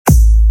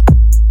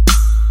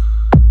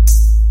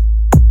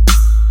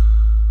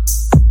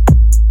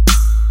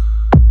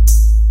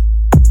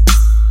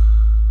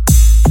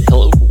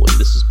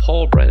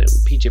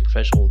TJ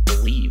Professional with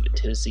Believe in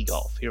Tennessee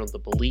Golf here on the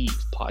Believe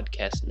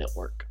Podcast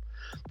Network,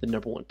 the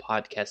 #1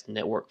 podcast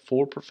network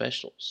for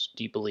professionals.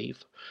 Do you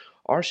believe?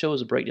 Our show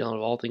is a breakdown of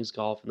all things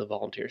golf in the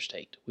volunteer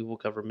state. We will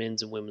cover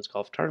men's and women's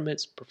golf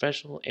tournaments,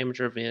 professional,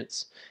 amateur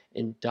events,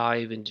 and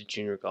dive into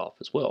junior golf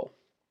as well.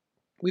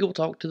 We will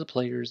talk to the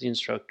players, the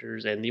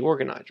instructors, and the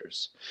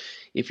organizers.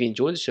 If you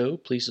enjoy the show,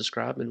 please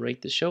subscribe and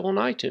rate the show on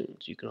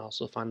iTunes. You can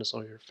also find us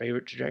on your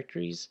favorite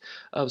directories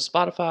of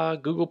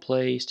Spotify, Google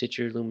Play,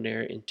 Stitcher,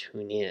 Luminary, and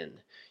TuneIn.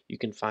 You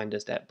can find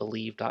us at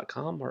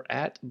Believe.com or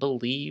at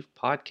Believe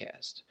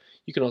Podcast.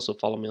 You can also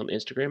follow me on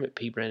Instagram at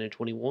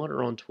pbrandon21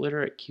 or on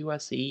Twitter at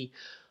QIC_GolfPro.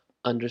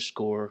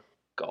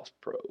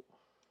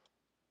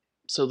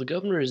 So the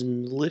governor has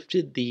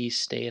lifted the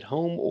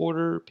stay-at-home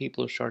order.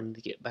 People are starting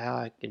to get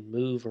back and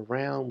move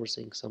around. We're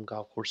seeing some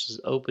golf courses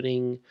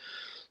opening.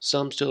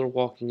 Some still are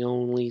walking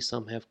only.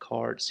 Some have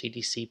carts.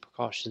 CDC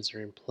precautions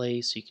are in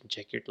place, so you can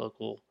check your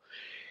local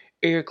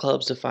area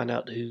clubs to find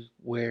out who,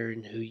 where,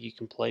 and who you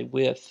can play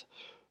with.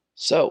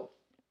 So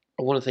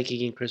I want to thank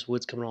again Chris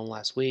Woods coming on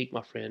last week,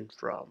 my friend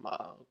from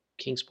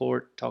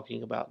Kingsport,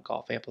 talking about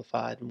Golf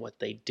Amplified and what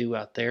they do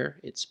out there.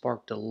 It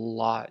sparked a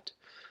lot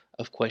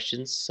of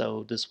questions,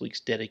 so this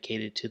week's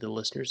dedicated to the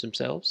listeners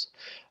themselves.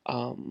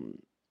 A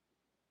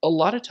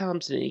lot of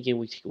times, and again,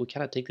 we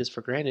kind of take this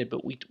for granted,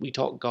 but we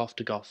talk golf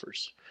to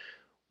golfers.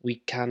 We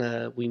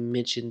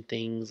mention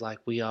things like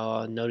we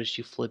noticed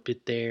you flip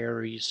it there,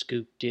 or you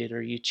scooped it,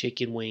 or you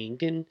chicken wing,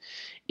 and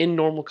in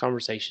normal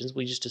conversations,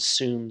 we just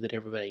assume that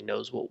everybody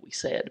knows what we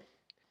said.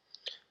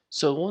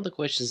 So one of the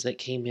questions that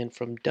came in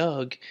from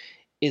Doug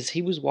is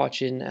he was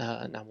watching,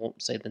 and I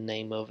won't say the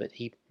name of it.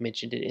 He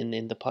mentioned it in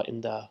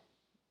the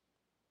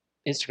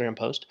Instagram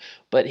post,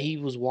 but he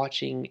was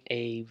watching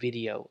a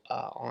video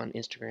on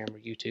Instagram or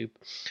YouTube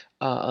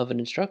of an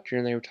instructor,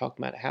 and they were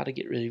talking about how to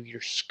get rid of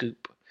your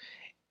scoop.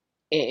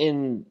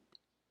 And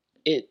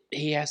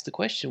he asked the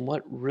question,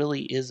 what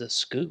really is a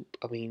scoop?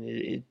 I mean,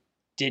 it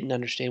didn't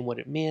understand what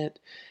it meant,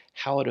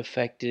 how it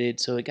affected it,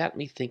 so it got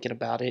me thinking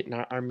about it. And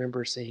I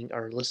remember seeing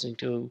or listening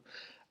to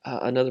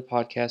another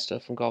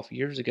podcast from golf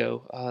years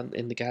ago,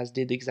 and the guys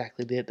did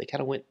exactly that. They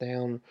kind of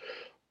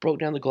broke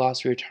down the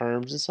glossary of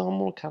terms, and so I'm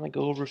going to kind of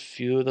go over a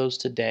few of those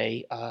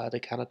today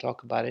to kind of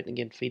talk about it. And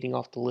again, feeding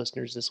off the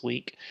listeners this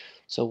week,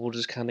 so we'll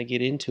just kind of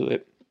get into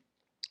it.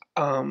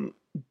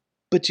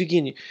 But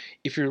again,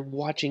 if you're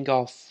watching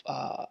golf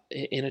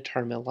in a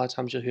tournament, a lot of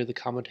times you'll hear the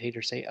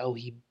commentator say, "Oh,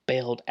 he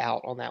bailed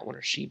out on that one,"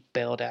 or "She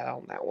bailed out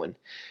on that one,"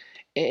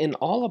 and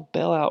all a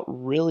bailout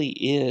really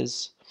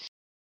is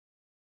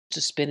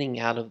just spinning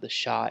out of the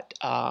shot.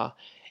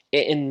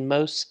 In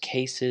most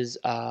cases,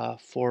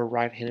 for a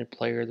right-handed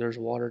player, there's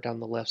water down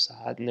the left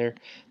side, and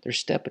they're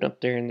stepping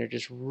up there, and they're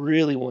just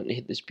really wanting to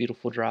hit this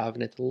beautiful drive.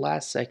 And at the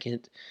last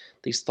second,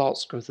 these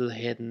thoughts go through the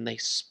head, and they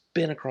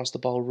spin across the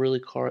ball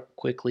really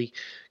quickly,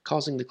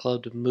 causing the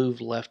club to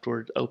move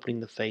leftward,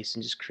 opening the face,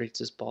 and just creates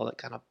this ball that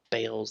kind of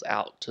bails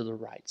out to the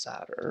right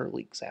side or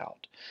leaks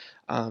out.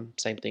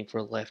 Same thing for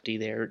a lefty.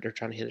 They're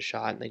trying to hit a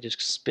shot, and they just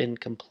spin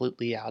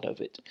completely out of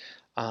it.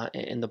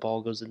 And the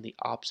ball goes in the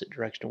opposite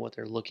direction of what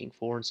they're looking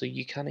for. And so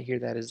you kind of hear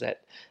that as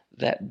that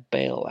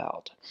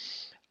bailout.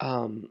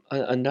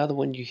 Another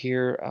one you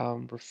hear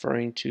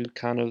referring to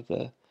kind of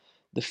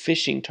the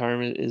fishing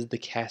term is the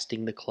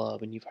casting the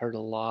club. And you've heard a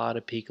lot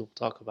of people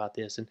talk about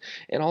this. And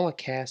all a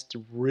cast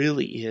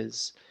really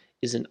is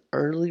an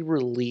early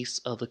release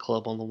of the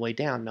club on the way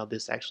down. Now,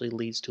 this actually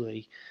leads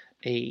to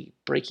a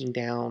breaking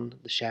down,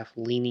 the shaft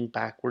leaning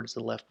backwards,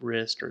 the left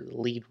wrist or the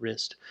lead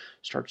wrist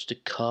starts to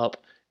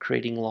cup,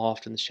 creating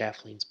loft, and the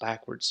shaft leans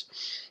backwards.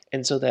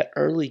 And so that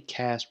early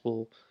cast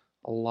will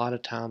a lot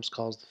of times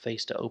cause the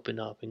face to open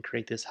up and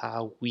create this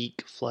high,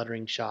 weak,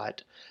 fluttering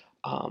shot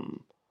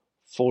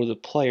for the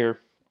player.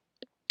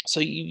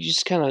 So you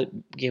just kind of,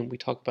 again, we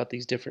talk about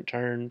these different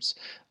terms.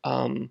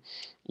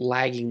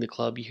 Lagging the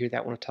club, you hear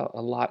that one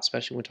a lot,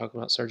 especially when we're talking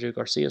about Sergio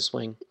Garcia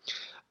swing.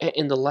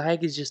 And the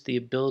lag is just the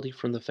ability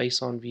from the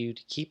face-on view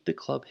to keep the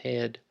club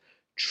head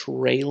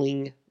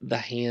trailing the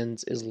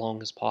hands as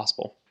long as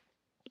possible.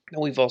 Now,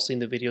 we've all seen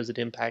the videos at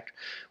Impact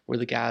where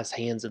the guy's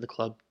hands in the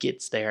club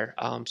gets there,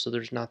 so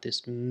there's not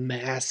this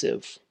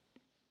massive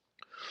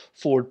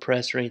forward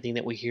press or anything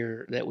that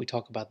we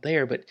talk about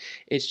there, but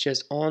it's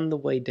just on the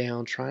way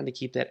down, trying to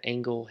keep that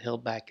angle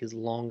held back as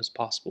long as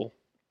possible,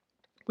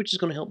 which is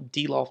going to help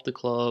de-loft the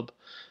club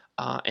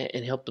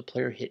and help the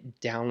player hit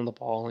down on the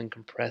ball and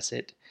compress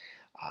it.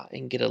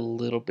 And get a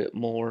little bit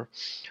more.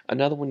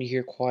 Another one you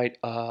hear quite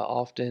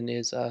often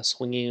is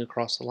swinging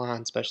across the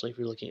line, especially if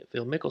you're looking at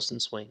Phil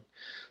Mickelson's swing.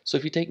 So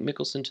if you take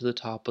Mickelson to the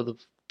top of the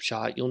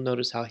shot, you'll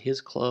notice how his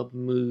club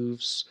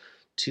moves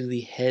to the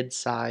head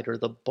side or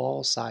the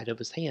ball side of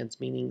his hands,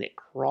 meaning that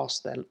cross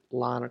that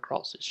line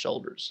across his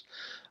shoulders.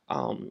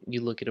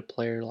 You look at a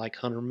player like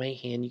Hunter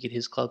Mahan, you get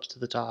his clubs to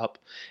the top,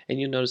 and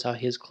you'll notice how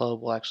his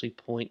club will actually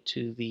point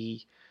to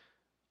the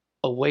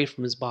away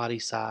from his body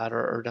side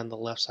or down the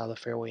left side of the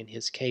fairway in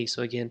his case.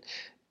 So again,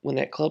 when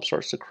that club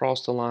starts to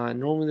cross the line,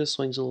 normally the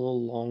swing's a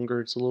little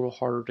longer, it's a little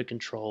harder to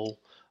control.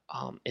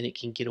 and it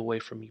can get away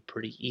from you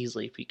pretty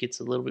easily. If it gets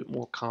a little bit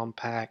more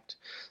compact,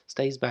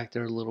 stays back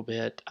there a little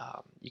bit,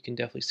 you can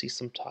definitely see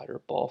some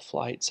tighter ball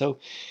flight. So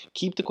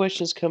keep the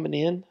questions coming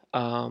in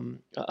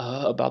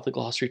about the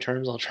glossary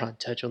terms. I'll try and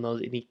touch on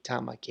those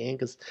anytime I can,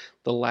 because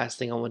the last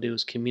thing I want to do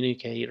is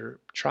communicate or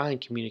try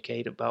and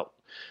communicate about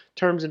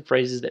terms and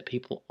phrases that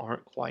people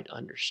aren't quite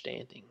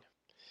understanding.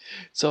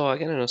 So I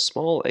got in a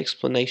small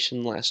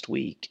explanation last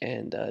week,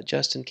 and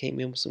Justin came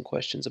in with some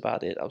questions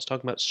about it. I was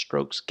talking about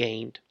strokes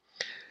gained.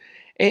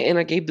 And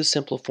I gave the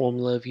simple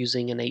formula of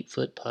using an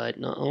 8-foot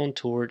putt on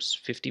tour, it's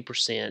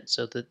 50%,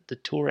 so the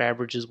tour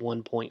average is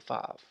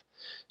 1.5.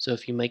 So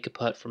if you make a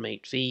putt from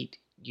 8 feet,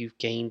 you've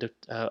gained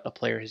a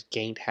player has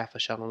gained half a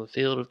shot on the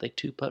field. If they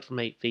two putt from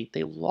 8 feet,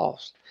 they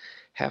lost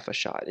half a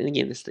shot. And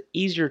again, it's the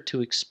easier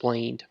to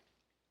explain.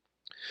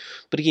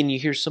 But again, you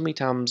hear so many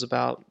times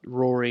about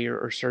Rory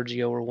or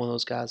Sergio or one of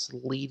those guys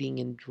leading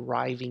and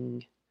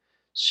driving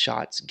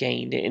shots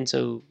gained. And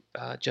so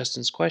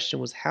Justin's question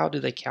was, how do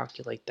they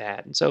calculate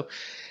that? And so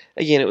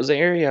again, it was an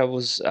area I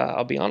was,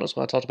 I'll be honest,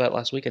 when I talked about it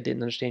last week, I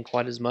didn't understand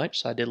quite as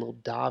much. So I did a little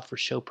dive for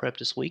show prep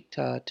this week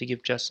to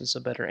give Justin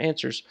some better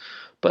answers.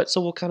 But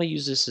so we'll kind of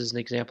use this as an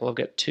example. I've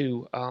got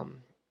two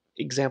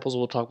examples.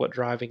 We'll talk about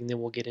driving, and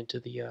then we'll get into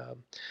the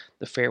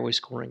fairway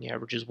scoring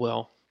average as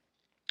well.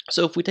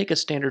 So if we take a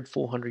standard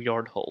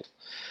 400-yard hole,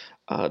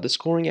 the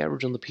scoring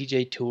average on the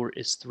PGA Tour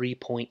is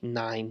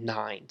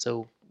 3.99.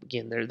 So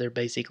again, they're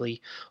basically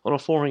on a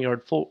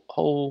 400-yard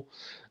hole,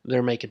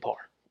 they're making par.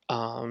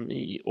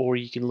 Or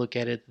you can look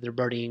at it, they're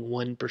birdieing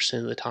 1%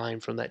 of the time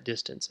from that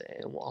distance,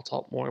 and I'll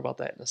talk more about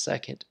that in a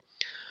second.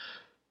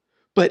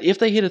 But if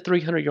they hit a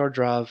 300-yard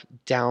drive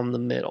down the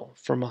middle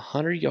from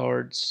 100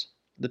 yards,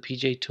 the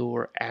PGA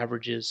Tour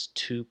averages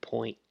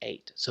 2.8.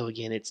 So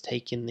again, it's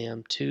taking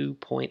them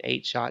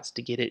 2.8 shots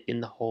to get it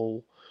in the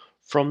hole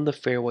from the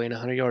fairway in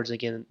 100 yards.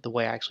 Again, the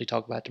way I actually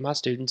talk about it to my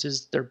students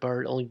is they're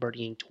only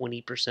birdieing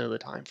 20% of the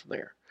time from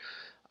there.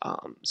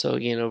 So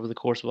again, over the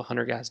course of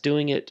 100 guys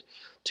doing it,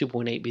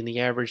 2.8 being the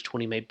average,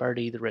 20 made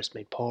birdie, the rest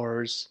made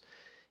pars.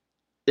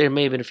 There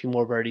may have been a few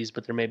more birdies,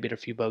 but there may have been a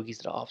few bogeys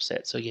that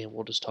offset. So again,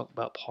 we'll just talk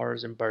about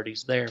pars and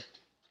birdies there.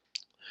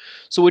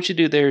 So what you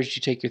do there is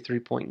you take your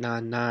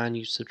 3.99,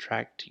 you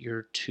subtract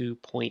your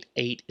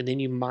 2.8, and then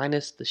you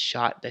minus the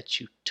shot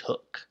that you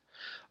took.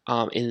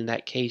 And in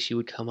that case, you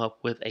would come up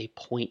with a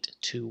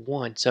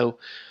 0.21. So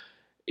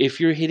if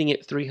you're hitting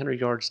it 300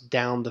 yards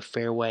down the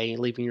fairway and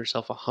leaving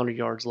yourself 100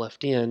 yards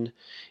left in,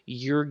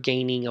 you're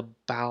gaining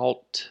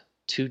about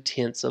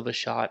 2/10 of a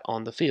shot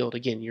on the field.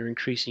 Again, you're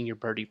increasing your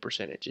birdie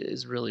percentage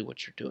is really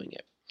what you're doing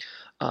it.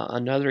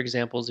 Another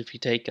example is if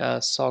you take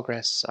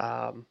Sawgrass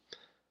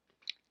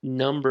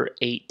number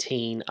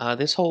 18.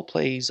 This hole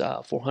plays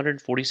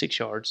 446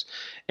 yards,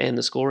 and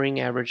the scoring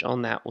average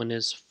on that one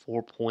is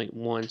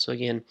 4.1. So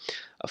again,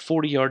 a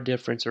 40-yard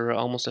difference or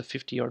almost a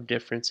 50-yard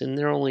difference, and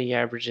they're only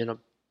averaging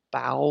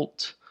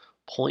about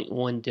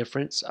 0.1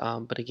 difference.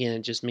 But again,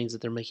 it just means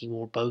that they're making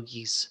more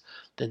bogeys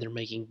than they're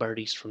making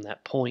birdies from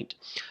that point.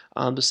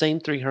 The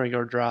same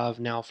 300-yard drive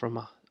now from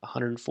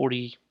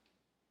 140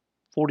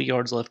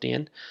 yards left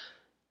in.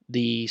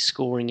 The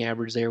scoring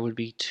average there would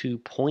be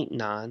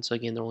 2.9. So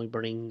again, they're only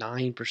birding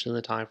 9% of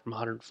the time from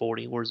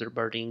 140, whereas they're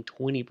birding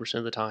 20%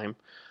 of the time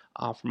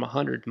from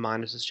 100.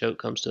 Minus the choke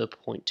comes to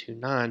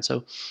 0.29.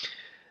 So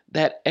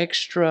that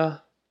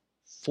extra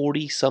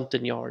 40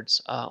 something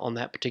yards on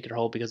that particular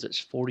hole, because it's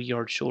 40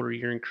 yards shorter,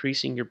 you're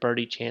increasing your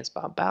birdie chance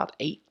by about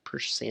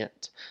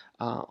 8%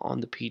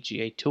 on the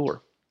PGA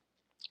Tour.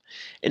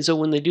 And so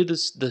when they do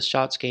this, the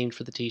shots gained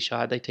for the tee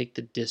shot, they take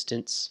the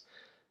distance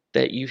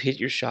that you hit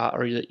your shot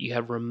or that you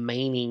have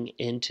remaining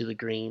into the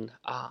green.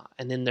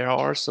 And then there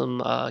are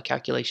some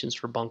calculations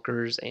for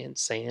bunkers and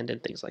sand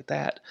and things like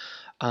that.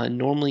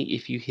 Normally,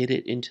 if you hit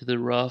it into the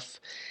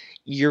rough,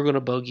 you're going to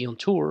bogey on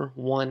tour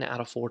 1 out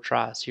of 4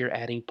 tries. So you're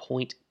adding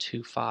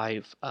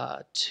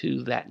 0.25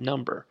 to that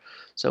number.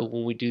 So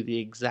when we do the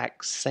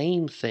exact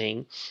same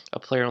thing,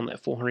 a player on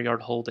that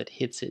 400-yard hole that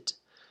hits it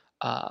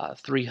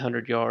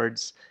 300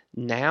 yards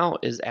now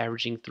is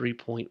averaging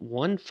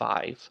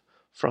 3.15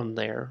 from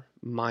there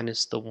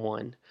minus the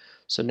 1.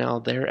 So now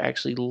they're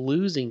actually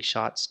losing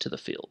shots to the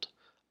field,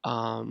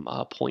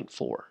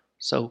 0.4.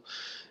 So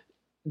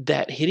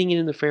that hitting it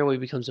in the fairway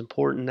becomes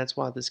important. That's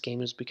why this game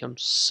has become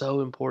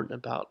so important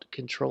about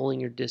controlling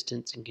your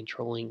distance and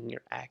controlling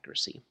your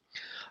accuracy.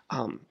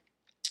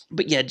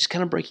 But yeah, just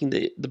kind of breaking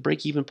the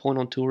break-even point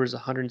on tour is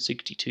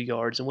 162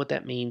 yards. And what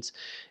that means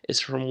is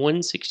from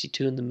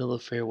 162 in the middle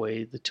of the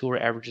fairway, the tour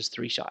averages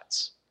 3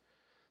 shots.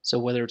 So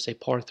whether it's a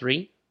par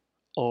 3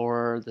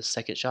 or the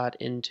second shot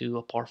into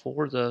a par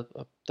 4, the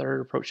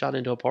third approach shot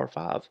into a par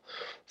 5,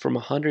 from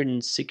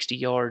 160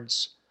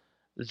 yards,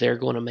 they're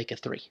going to make a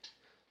 3.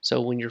 So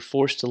when you're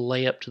forced to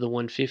lay up to the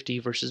 150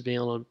 versus being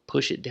able to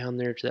push it down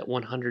there to that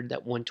 100,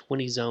 that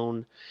 120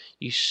 zone,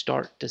 you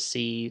start to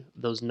see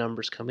those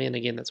numbers come in.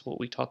 Again, that's what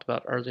we talked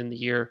about earlier in the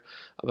year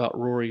about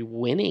Rory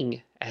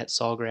winning at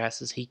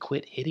Sawgrass, is he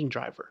quit hitting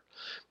driver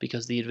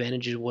because the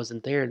advantage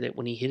wasn't there, that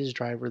when he hit his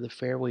driver, the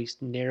fairways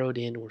narrowed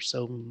in were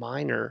so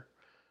minor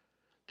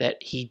that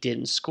he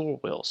didn't score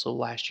well. So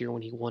last year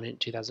when he won it in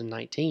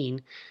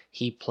 2019,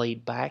 he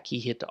played back. He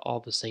hit all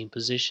the same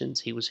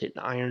positions. He was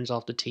hitting irons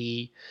off the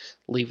tee,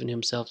 leaving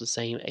himself the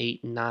same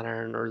 8 and 9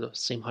 iron or the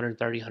same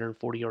 130,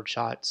 140 yard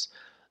shots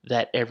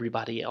that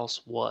everybody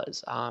else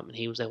was. And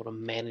he was able to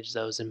manage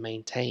those and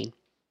maintain.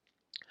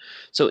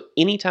 So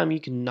anytime you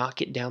can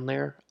knock it down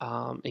there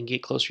and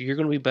get closer, you're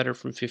going to be better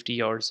from 50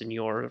 yards than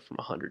you are from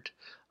 100.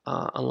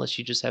 Unless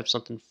you just have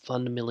something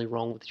fundamentally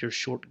wrong with your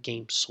short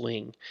game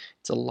swing.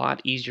 It's a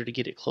lot easier to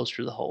get it closer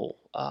to the hole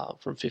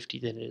from 50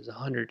 than it is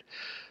 100.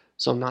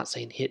 So I'm not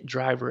saying hit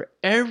driver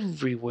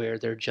everywhere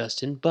there,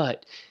 Justin,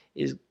 but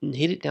hit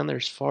it down there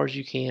as far as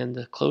you can.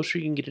 The closer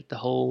you can get it to the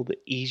hole, the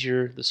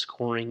easier the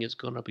scoring is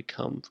going to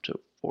become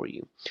for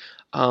you.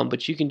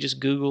 But you can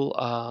just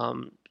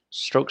Google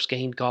strokes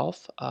gained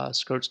golf.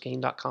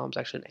 Strokesgained.com is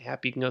actually an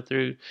app you can go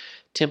through.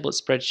 Template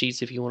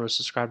spreadsheets, if you want to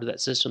subscribe to that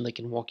system, they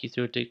can walk you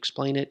through it to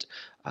explain it.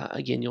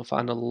 Again, you'll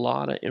find a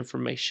lot of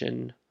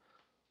information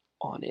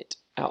on it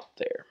out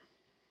there.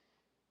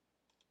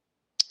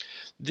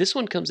 This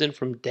one comes in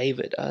from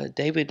David.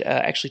 David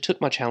actually took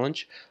my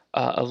challenge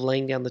of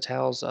laying down the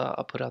towels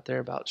I put out there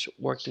about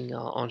working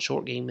on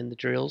short game in the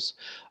drills.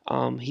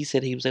 He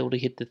said he was able to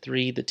hit the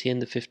 3, the 10,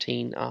 the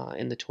 15,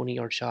 and the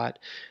 20-yard shot.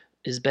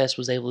 His best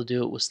was able to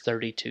do it was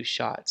 32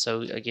 shots.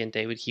 So again,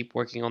 David, keep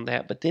working on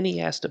that. But then he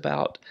asked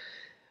about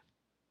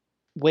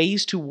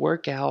ways to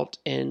work out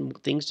and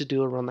things to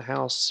do around the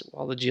house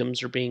while the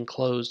gyms are being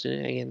closed.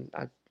 And again,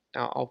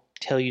 I'll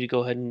tell you to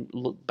go ahead and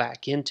look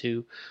back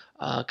into.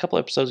 A couple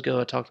episodes ago,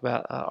 I talked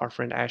about our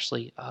friend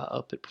Ashley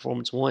up at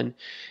Performance One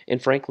in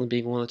Franklin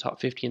being one of the top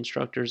 50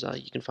 instructors.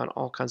 You can find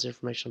all kinds of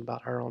information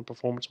about her on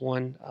Performance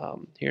One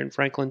here in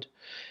Franklin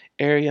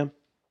area,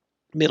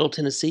 Middle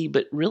Tennessee,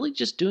 but really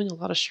just doing a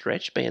lot of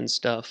stretch band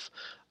stuff.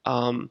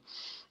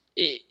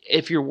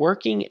 If you're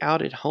working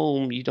out at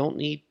home, you don't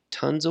need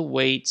tons of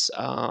weights.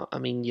 I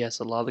mean, yes,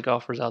 a lot of the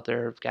golfers out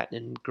there have gotten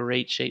in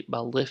great shape by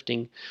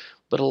lifting,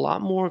 but a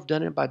lot more have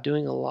done it by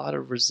doing a lot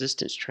of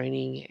resistance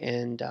training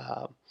and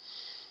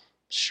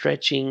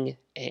stretching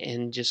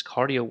and just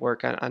cardio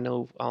work. I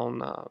know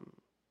on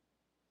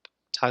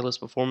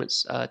Titleist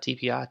Performance,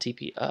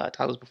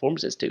 Titleist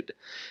Performance Institute,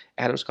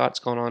 Adam Scott's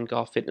gone on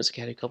Golf Fitness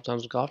Academy a couple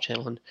times on Golf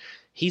Channel, and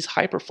he's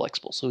hyper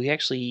flexible, so he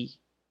actually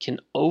can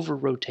over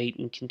rotate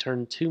and can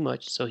turn too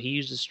much, so he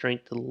uses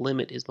strength to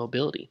limit his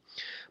mobility.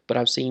 But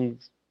I've seen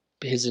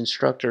his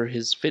instructor,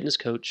 his fitness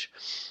coach,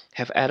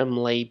 have Adam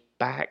lay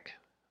back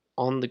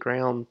on the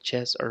ground,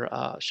 chest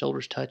or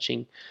shoulders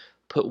touching,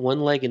 put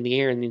one leg in the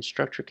air, and the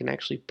instructor can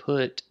actually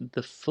put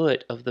the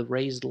foot of the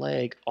raised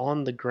leg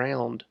on the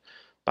ground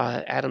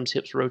by Adam's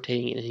hips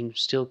rotating and him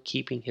still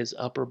keeping his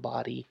upper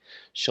body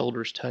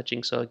shoulders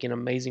touching. So again,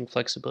 amazing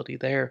flexibility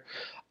there.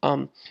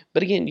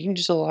 But again, you can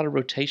just do a lot of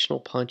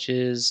rotational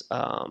punches,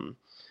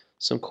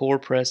 some core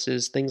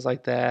presses, things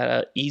like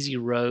that, easy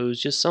rows,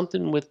 just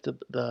something with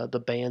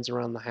the bands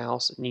around the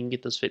house. And you can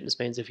get those fitness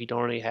bands if you don't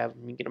already have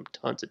them. You can get them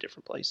tons of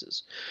different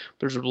places.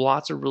 There's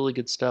lots of really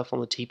good stuff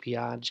on the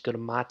TPI. Just go to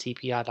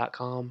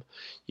mytpi.com.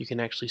 You can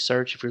actually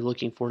search if you're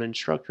looking for an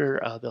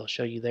instructor. They'll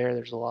show you there.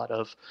 There's a lot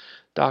of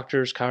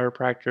doctors,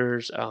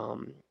 chiropractors,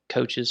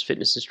 coaches,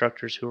 fitness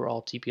instructors who are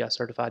all TPI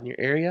certified in your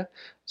area.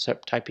 So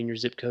type in your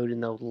zip code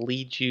and they'll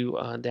lead you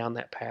down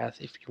that path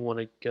if you want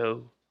to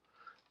go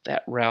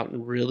that route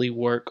and really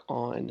work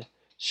on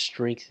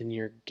strengthening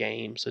your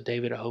game. So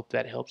David, I hope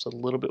that helps a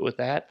little bit with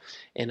that,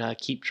 and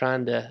keep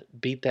trying to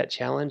beat that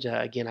challenge.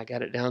 Again, I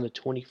got it down to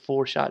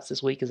 24 shots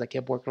this week as I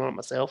kept working on it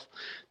myself,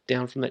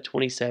 down from that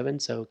 27,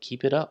 so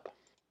keep it up.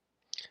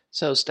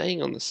 So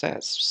staying on the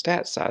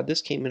stats side,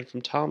 this came in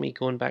from Tommy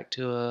going back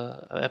to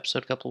a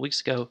episode a couple of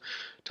weeks ago,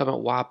 talking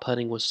about why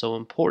putting was so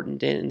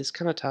important, and this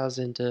kind of ties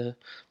into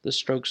the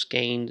strokes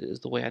gained is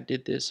the way I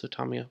did this. So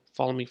Tommy,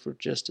 follow me for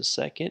just a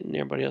second, and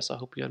everybody else, I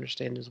hope you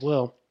understand as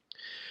well.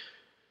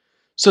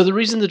 So the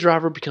reason the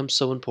driver becomes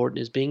so important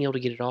is being able to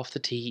get it off the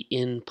tee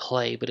in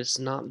play, but it's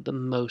not the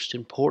most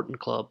important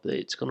club.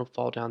 It's going to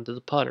fall down to the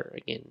putter.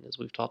 Again, as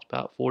we've talked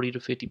about, 40 to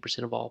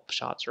 50% of all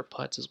shots are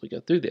putts as we go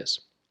through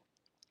this.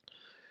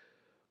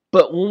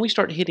 But when we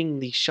start hitting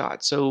these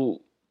shots, so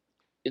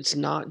it's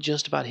not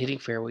just about hitting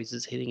fairways,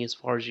 it's hitting as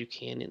far as you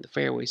can in the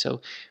fairway. So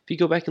if you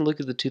go back and look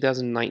at the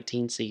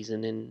 2019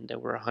 season, and there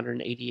were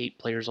 188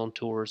 players on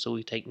tour, so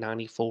we take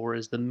 94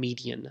 as the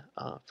median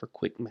for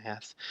quick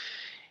math.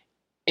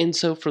 And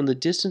so from the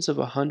distance of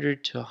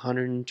 100 to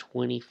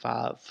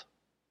 125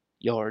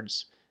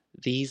 yards,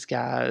 these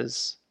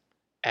guys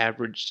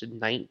averaged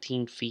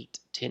 19 feet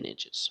 10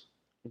 inches.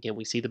 Again,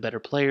 we see the better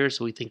players,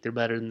 so we think they're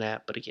better than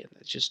that. But again,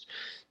 that's just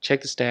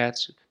check the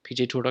stats.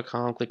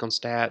 PGAtour.com, click on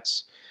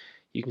stats.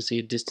 You can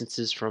see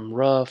distances from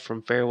rough,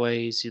 from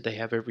fairways. They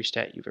have every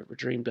stat you've ever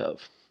dreamed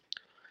of.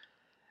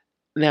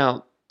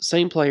 Now,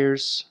 same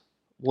players,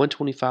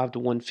 125 to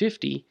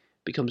 150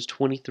 becomes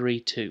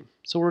 23-2.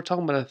 So we're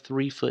talking about a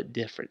 3-foot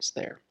difference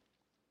there.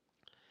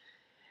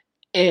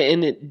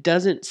 And it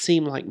doesn't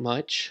seem like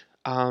much,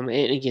 And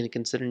again,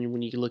 considering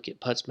when you look at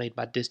putts made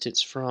by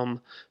distance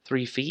from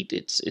 3 feet,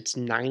 it's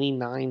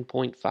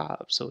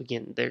 99.5. So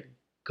again, they're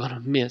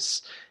gonna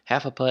miss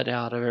half a putt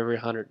out of every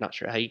 100. Not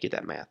sure how you get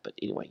that math, but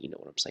anyway, you know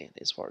what I'm saying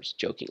as far as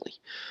jokingly.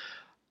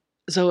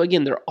 So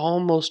again, they're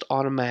almost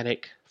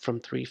automatic from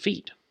 3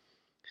 feet.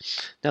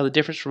 Now the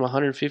difference from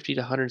 150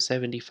 to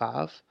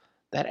 175,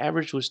 that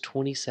average was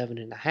 27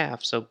 and a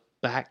half. So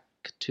back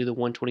to the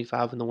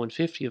 125 and the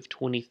 150 of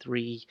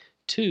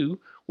 23.2,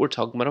 we're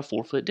talking about a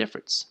 4 foot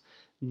difference.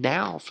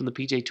 Now from the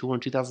PGA Tour in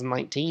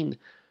 2019,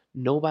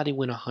 nobody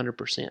went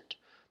 100%.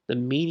 The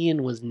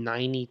median was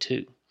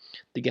 92.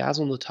 The guys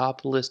on the top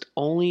of the list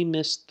only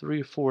missed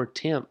 3 or 4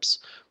 attempts,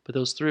 but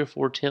those 3 or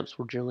 4 attempts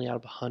were generally out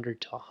of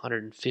 100 to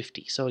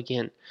 150. So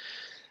again,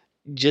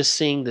 just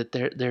seeing that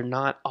they're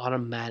not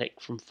automatic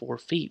from 4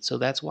 feet. So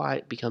that's why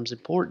it becomes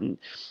important.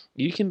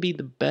 You can be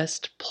the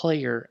best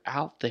player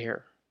out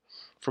there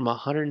from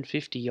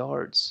 150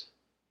 yards,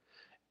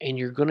 and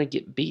you're going to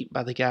get beat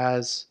by the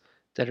guys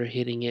that are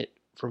hitting it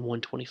from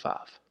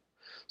 125.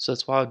 So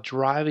that's why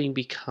driving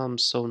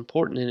becomes so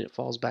important, and it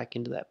falls back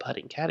into that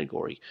putting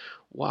category.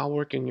 While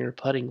working your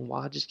putting,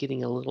 while just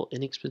getting a little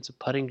inexpensive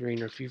putting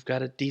green, or if you've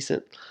got a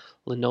decent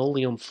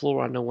linoleum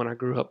floor. I know when I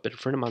grew up at a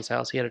friend of mine's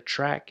house, he had a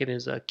track in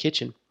his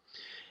kitchen,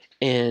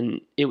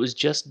 and it was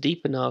just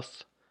deep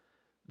enough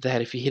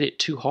that if you hit it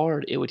too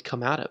hard, it would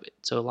come out of it.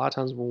 So a lot of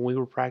times when we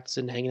were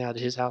practicing, hanging out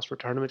at his house for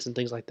tournaments and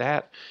things like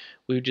that,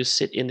 we would just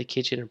sit in the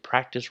kitchen and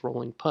practice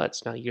rolling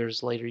putts. Now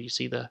years later, you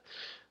see the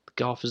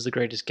golf is the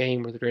greatest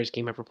game or the greatest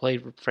game ever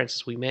played.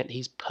 Francis Ouimet,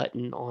 he's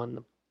putting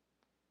on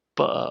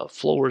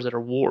floors that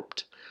are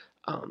warped.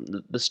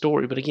 The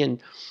story, but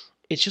again,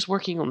 it's just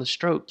working on the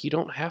stroke. You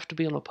don't have to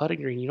be on a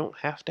putting green. You don't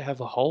have to have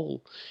a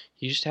hole.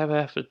 You just have to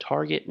have a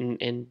target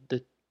and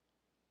the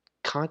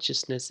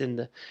consciousness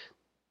and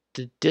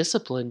the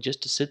discipline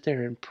just to sit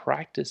there and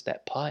practice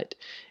that putt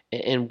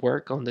and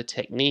work on the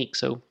technique.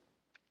 So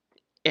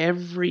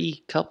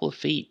every couple of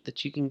feet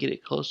that you can get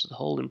it close to the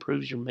hole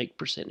improves your make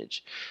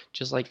percentage.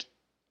 Just like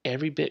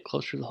every bit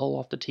closer to the hole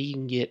off the tee you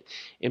can get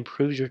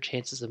improves your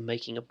chances of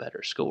making a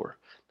better score.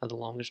 Now, the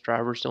longest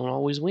drivers don't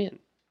always win.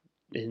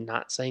 And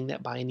not saying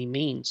that by any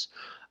means,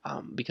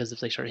 because if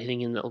they start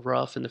hitting in the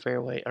rough in the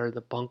fairway or the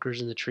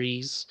bunkers in the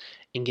trees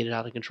and get it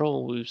out of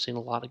control, we've seen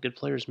a lot of good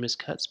players miss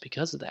cuts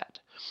because of that.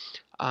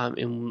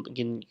 And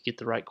again, you get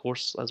the right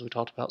course, as we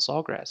talked about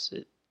Sawgrass.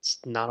 It's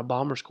not a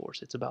bomber's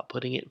course. It's about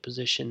putting it in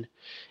position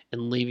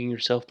and leaving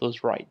yourself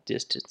those right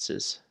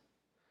distances.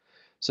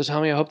 So,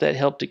 Tommy, I hope that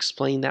helped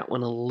explain that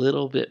one a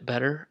little bit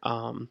better.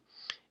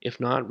 If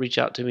not, reach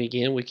out to me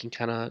again. We can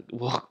kind of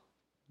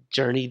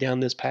journey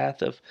down this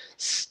path of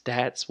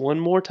stats one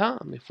more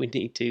time if we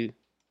need to.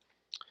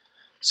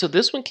 So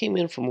this one came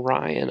in from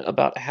Ryan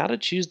about how to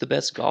choose the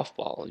best golf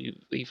ball.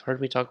 You've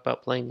heard me talk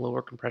about playing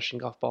lower compression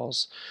golf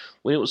balls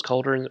when it was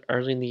colder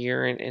early in the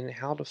year, and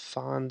how to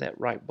find that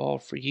right ball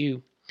for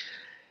you.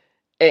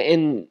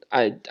 And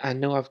I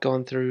know I've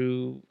gone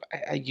through.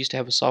 I used to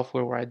have a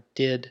software where I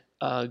did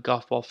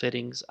golf ball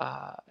fittings,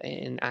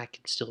 and I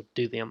can still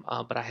do them.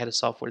 But I had a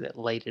software that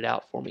laid it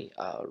out for me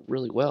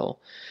really well.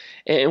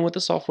 And what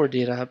the software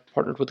did, I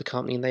partnered with the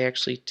company, and they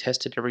actually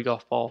tested every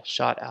golf ball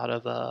shot out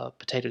of a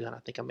potato gun. I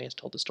think I may have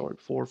told the story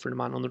before. A friend of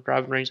mine on the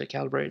driving range I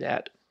calibrated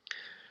at.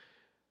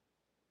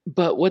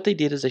 But what they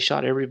did is they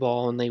shot every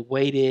ball and they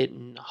weighed it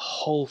and a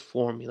whole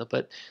formula.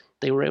 But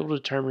they were able to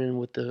determine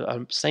with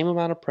the same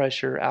amount of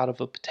pressure out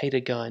of a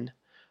potato gun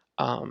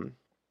um,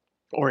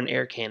 or an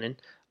air cannon,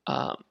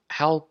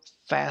 how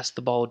fast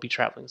the ball would be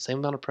traveling. Same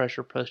amount of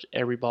pressure pushed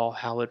every ball,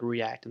 how it would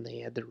react. And they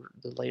had the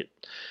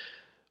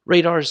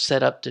radars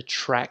set up to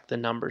track the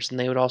numbers, and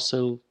they would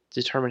also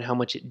determine how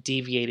much it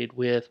deviated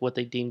with what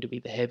they deemed to be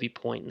the heavy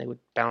point, and they would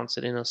bounce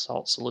it in a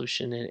salt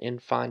solution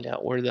and find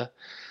out where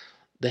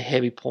the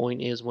heavy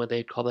point is. When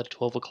they'd call that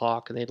 12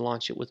 o'clock, and they'd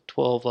launch it with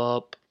 12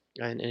 up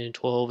and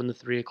 12 in the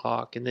 3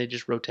 o'clock, and they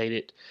just rotate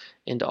it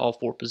into all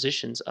four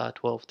positions,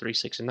 12, 3,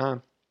 6, and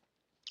 9.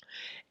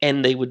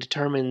 And they would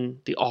determine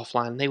the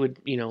offline. They would,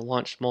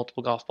 launch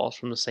multiple golf balls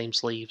from the same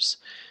sleeves,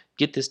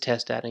 get this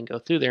test data and go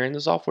through there. And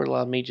the software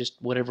allowed me just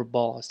whatever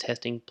ball I was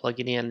testing, plug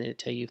it in, and it'd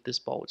tell you if this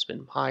ball would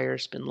spin higher,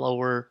 spin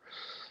lower,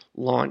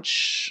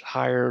 launch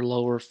higher,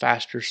 lower,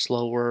 faster,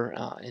 slower,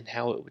 and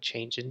how it would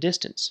change in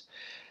distance.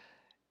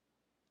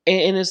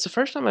 And it's the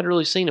first time I'd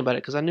really seen about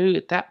it because I knew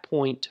at that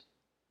point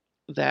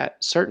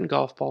that certain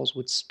golf balls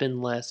would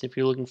spin less. If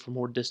you're looking for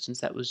more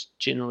distance, that was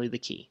generally the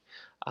key.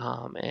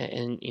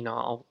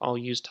 I'll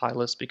use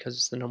Titleist because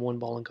it's the number one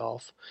ball in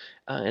golf,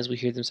 as we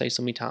hear them say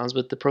so many times.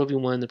 But the Pro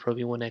V1, the Pro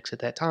V1X at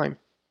that time,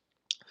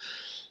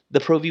 the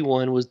Pro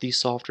V1 was the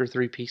softer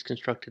three-piece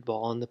constructed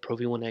ball, and the Pro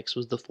V1X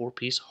was the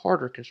four-piece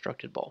harder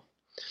constructed ball.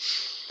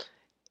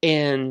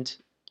 And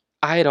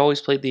I had always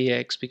played the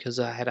X because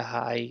I had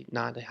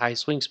not a high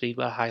swing speed,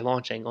 but a high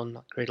launch angle and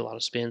not create a lot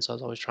of spin. So I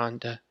was always trying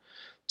to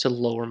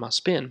lower my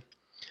spin.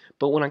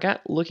 But when I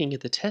got looking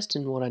at the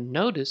testing, what I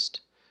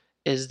noticed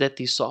is that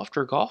the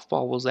softer golf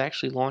ball was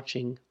actually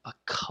launching a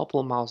couple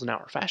of miles an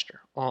hour faster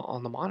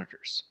on the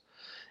monitors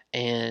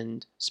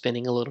and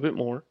spinning a little bit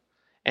more.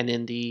 and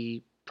then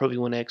the Pro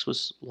V1X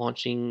was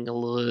launching a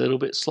little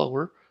bit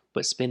slower,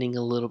 but spinning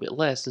a little bit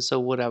less. And so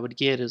what I would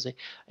get is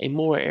a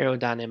more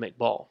aerodynamic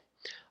ball.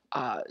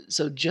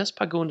 So just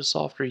by going to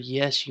softer,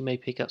 yes, you may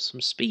pick up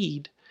some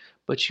speed,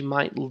 but you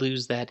might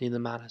lose that in the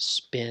amount of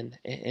spin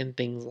and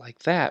things like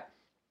that.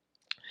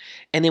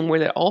 And then where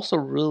that also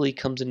really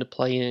comes into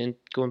play, in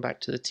going back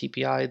to the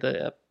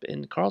TPI,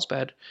 in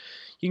Carlsbad,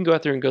 you can go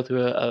out there and go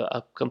through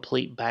a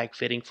complete bag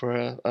fitting for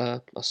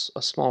a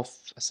small,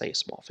 I say a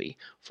small fee,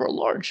 for a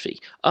large fee.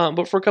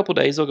 But for a couple of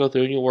days, they'll go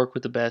through and you'll work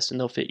with the best, and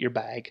they'll fit your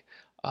bag,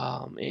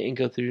 and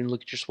go through and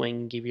look at your swing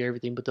and give you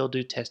everything. But they'll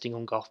do testing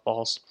on golf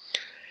balls,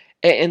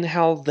 and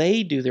how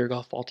they do their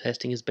golf ball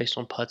testing is based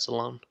on putts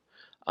alone.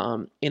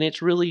 And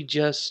it's really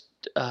just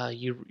well,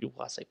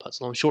 I say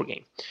putts alone, short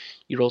game.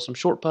 You roll some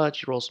short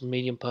putts, you roll some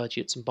medium putts,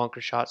 you hit some bunker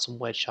shots, some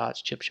wedge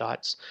shots, chip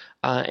shots,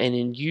 and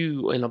then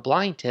you, in a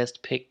blind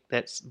test, pick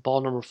that's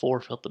ball number 4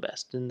 felt the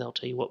best, and they'll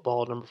tell you what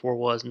ball number 4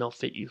 was, and they'll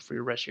fit you for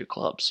your rest of your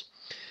clubs.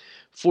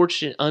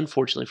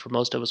 Unfortunately for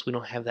most of us, we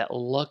don't have that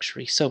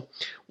luxury. So,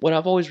 what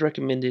I've always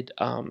recommended,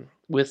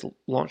 with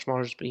launch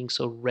monitors being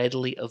so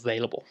readily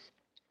available,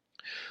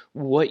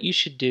 what you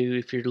should do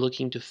if you're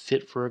looking to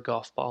fit for a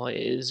golf ball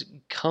is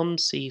come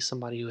see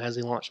somebody who has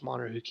a launch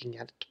monitor who can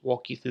kind of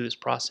walk you through this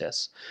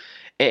process.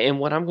 And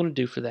what I'm going to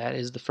do for that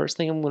is the first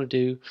thing I'm going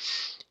to do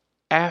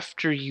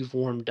after you've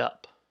warmed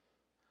up.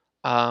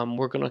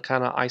 We're going to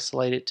kind of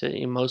isolate it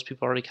to, most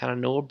people already kind of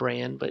know a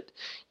brand, but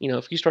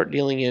if you start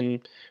dealing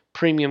in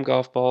premium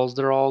golf balls,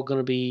 they're all going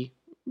to be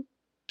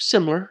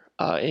similar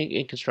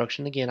in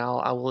construction. Again,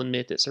 I will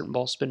admit that certain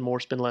balls spin more,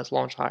 spin less,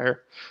 launch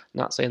higher.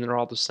 Not saying they're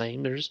all the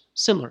same. They're just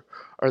similar,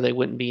 or they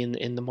wouldn't be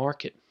in the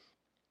market.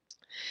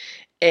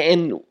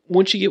 And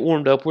once you get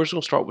warmed up, we're just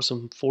going to start with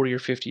some 40 or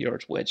 50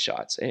 yards wedge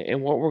shots.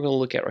 And what we're going to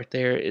look at right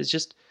there is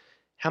just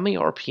how many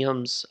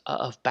RPMs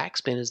of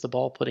backspin is the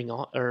ball putting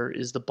on, or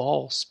is the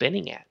ball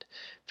spinning at.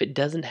 If it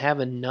doesn't have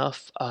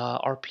enough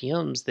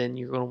RPMs, then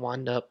you're going to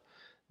wind up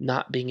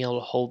not being able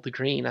to hold the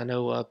green. I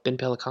know Ben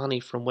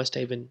Pelicani from West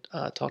Haven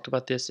talked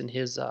about this in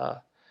his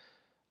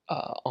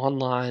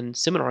online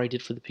seminar he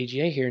did for the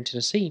PGA here in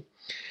Tennessee.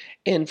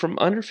 And from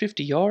under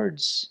 50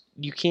 yards,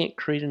 you can't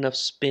create enough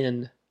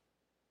spin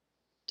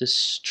to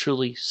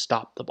truly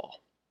stop the ball.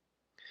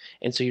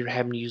 And so you're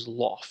having to use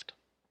loft.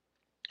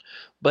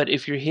 But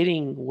if you're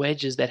hitting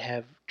wedges that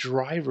have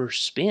driver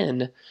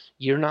spin,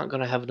 you're not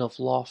going to have enough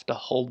loft to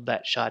hold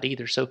that shot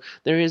either. So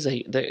there is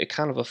a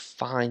kind of a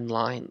fine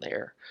line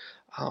there.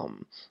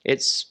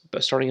 It's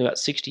starting about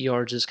 60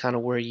 yards is kind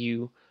of where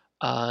you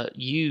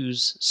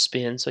use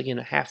spin. So again,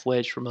 a half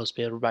wedge for most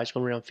people, everybody's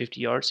going around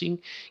 50 yards. So you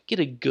can get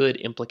a good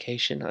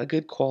implication. A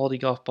good quality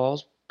golf ball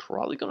is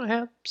probably going to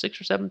have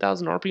 6,000 or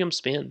 7,000 RPM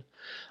spin.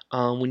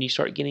 When you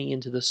start getting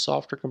into the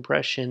softer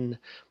compression,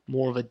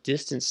 more of a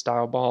distance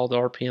style ball, the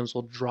RPMs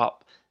will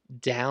drop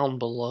down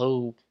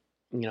below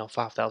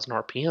 5,000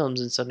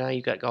 RPMs, and so now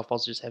you've got golf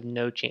balls that just have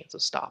no chance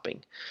of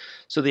stopping.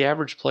 So the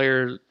average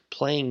player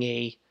playing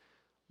a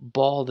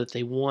ball that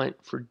they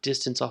want for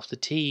distance off the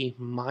tee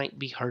might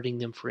be hurting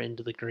them for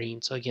into the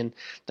green. So again,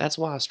 that's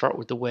why I start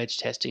with the wedge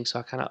testing, so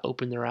I kind of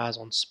open their eyes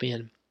on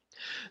spin.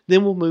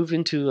 Then we'll move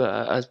into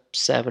a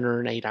 7 or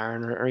an 8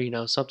 iron,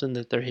 or something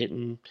that they're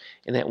hitting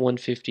in that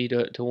 150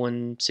 to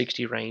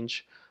 160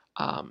 range.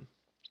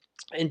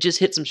 And just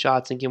hit some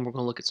shots. Again, we're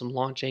going to look at some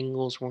launch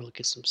angles. We're going to look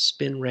at some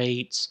spin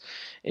rates,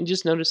 and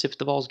just notice if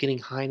the ball's getting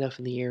high enough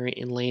in the air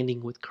and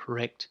landing with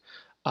correct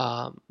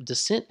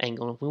descent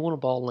angle. If we want a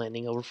ball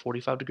landing over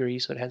 45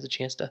 degrees so it has a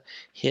chance to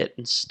hit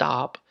and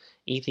stop,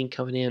 anything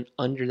coming in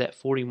under that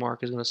 40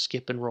 mark is going to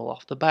skip and roll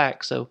off the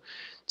back. So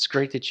it's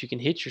great that you can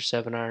hit your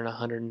 7 iron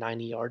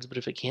 190 yards, but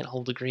if it can't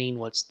hold the green,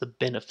 what's the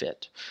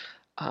benefit?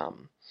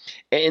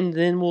 And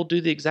then we'll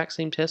do the exact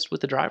same test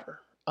with the driver.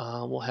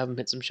 We'll have them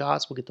hit some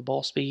shots. We'll get the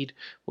ball speed.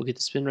 We'll get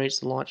the spin rates,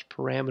 the launch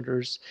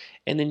parameters.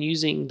 And then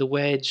using the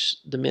wedge,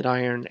 the mid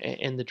iron,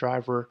 and the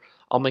driver,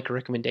 I'll make a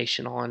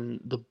recommendation on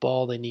the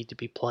ball they need to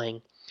be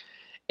playing.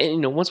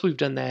 And once we've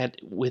done that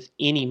with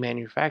any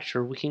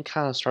manufacturer, we can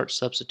kind of start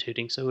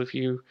substituting. So if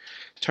you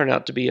turn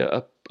out to be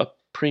a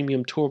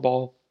premium tour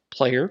ball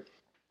player,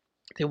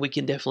 then we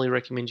can definitely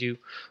recommend you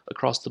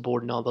across the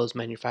board in all those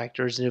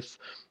manufacturers. And if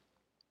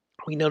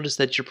we notice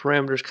that your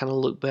parameters kind of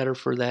look better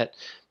for that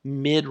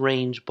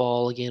mid-range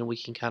ball, again, we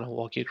can kind of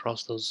walk you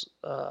across those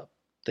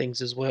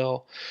things as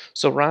well.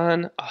 So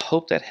Ryan, I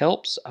hope that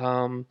helps.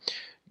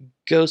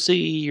 Go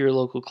see your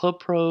local club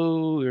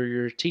pro or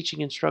your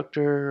teaching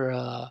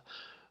instructor,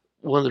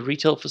 one of the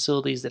retail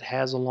facilities that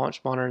has a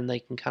launch monitor, and they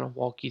can kind of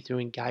walk you through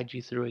and guide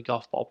you through a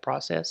golf ball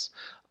process.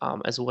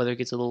 As the weather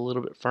gets a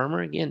little bit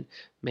firmer, again,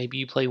 maybe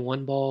you play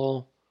one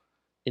ball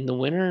in the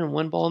winter and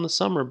one ball in the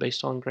summer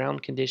based on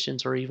ground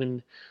conditions or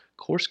even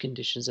course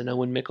conditions. I know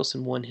when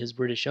Mickelson won his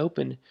British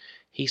Open,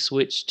 he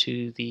switched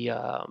to the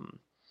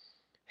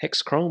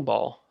Hex Chrome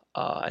ball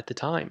at the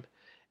time.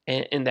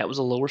 and that was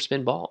a lower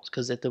spin ball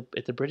because at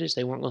the British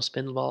they weren't going to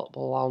spin the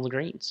ball on the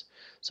greens,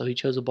 so he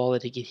chose a ball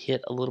that he could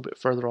hit a little bit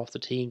further off the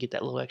tee and get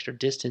that little extra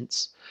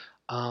distance,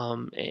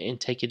 and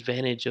take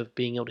advantage of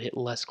being able to hit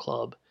less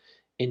club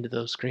into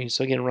those greens.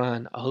 So again,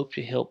 Ryan, I hope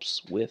it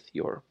helps with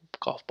your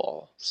golf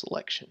ball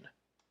selection.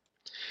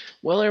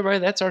 Well, everybody,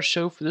 that's our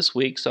show for this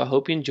week. So I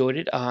hope you enjoyed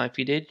it. If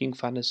you did, you can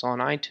find us on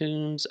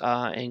iTunes,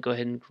 and go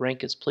ahead and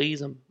rank us,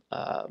 please. I'm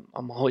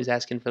always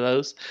asking for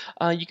those.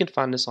 You can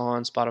find us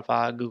on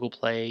Spotify, Google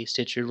Play,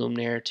 Stitcher,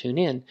 Luminaire,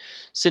 TuneIn.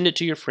 Send it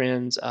to your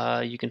friends.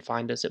 You can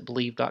find us at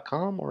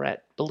Believe.com or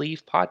at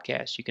Believe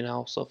Podcast. You can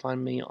also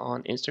find me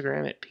on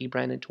Instagram at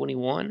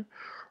pbrandon21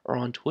 or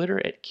on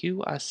Twitter at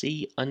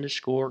QIC_golf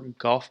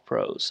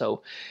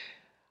So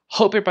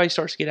hope everybody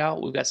starts to get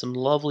out. We've got some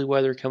lovely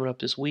weather coming up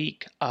this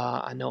week.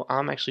 I know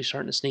I'm actually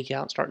starting to sneak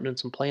out and start doing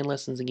some playing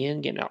lessons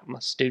again, getting out with my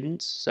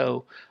students.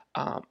 So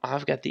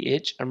I've got the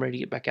itch. I'm ready to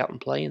get back out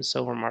and play, and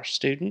so are my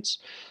students.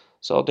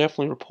 So I'll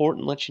definitely report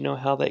and let you know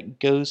how that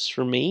goes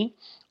for me.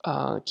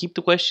 Keep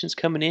the questions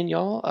coming in,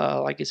 y'all.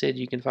 Like I said,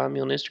 you can find me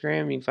on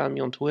Instagram. You can find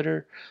me on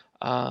Twitter.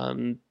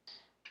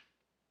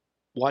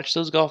 Watch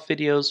those golf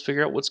videos,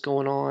 figure out what's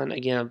going on.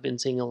 Again, I've been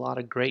seeing a lot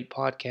of great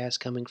podcasts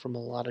coming from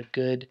a lot of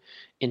good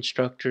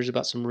instructors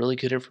about some really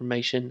good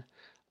information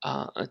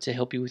to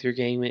help you with your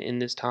game in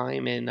this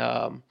time. And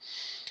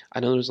I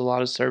know there's a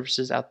lot of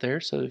services out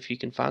there, so if you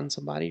can find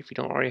somebody, if you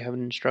don't already have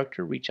an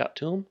instructor, reach out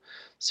to them,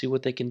 see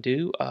what they can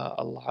do.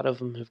 A lot of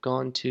them have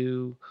gone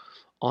to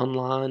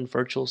online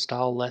virtual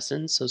style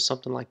lessons, so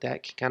something like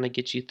that can kind of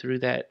get you through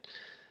that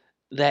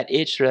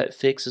itch or that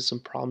fix of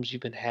some problems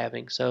you've been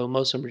having. So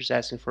most of them are just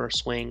asking for a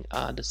swing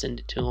to send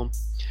it to them.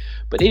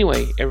 But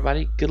anyway,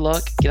 everybody, good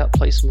luck. Get out,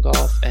 play some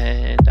golf,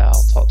 and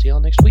I'll talk to y'all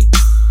next week.